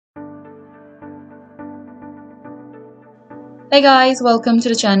Hey guys, welcome to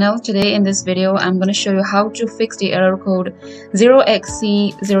the channel. Today in this video I'm going to show you how to fix the error code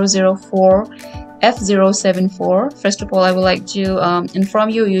 0xC004F074. First of all, I would like to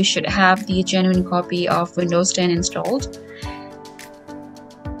inform you should have the genuine copy of Windows 10 installed.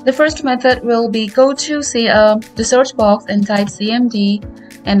 The first method will be go to the search box and type cmd,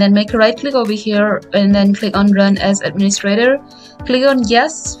 and then make a right click over here and then click on run as administrator. Click on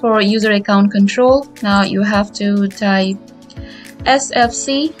yes for user account control. Now you have to type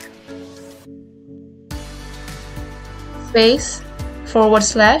sfc space /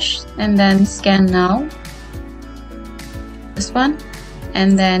 and then scan now, this one,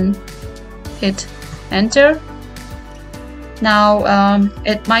 and then hit enter. Now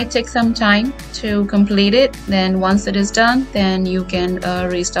it might take some time to complete it. Then once it is done, then you can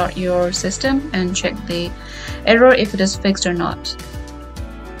restart your system and check the error if it is fixed or not.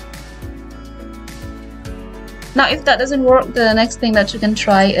 Now if that doesn't work, the next thing that you can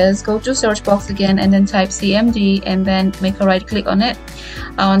try is go to search box again and then type cmd and then make a right click on it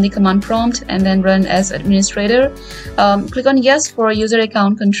on the command prompt and then run as administrator. Click on yes for user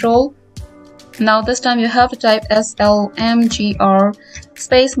account control. Now this time you have to type slmgr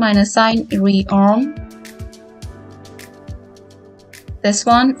space -rearm, this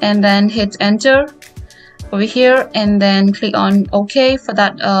one, and then hit enter over here and then click on OK for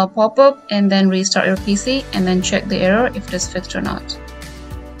that pop-up, and then restart your PC and then check the error if it is fixed or not.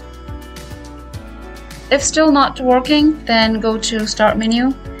 If still not working, then go to start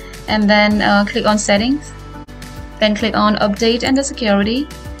menu and then click on settings, then click on update and the security,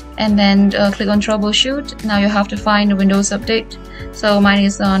 and then click on troubleshoot. Now you have to find Windows Update, so mine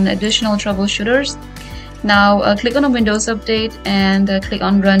is on additional troubleshooters. Now click on a Windows Update and click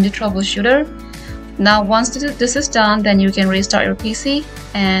on run the troubleshooter. Now once this is done, then you can restart your PC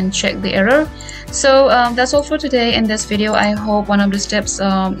and check the error. So that's all for today in this video. I hope one of the steps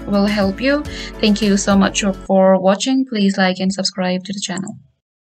will help you. Thank you so much for watching. Please like and subscribe to the channel.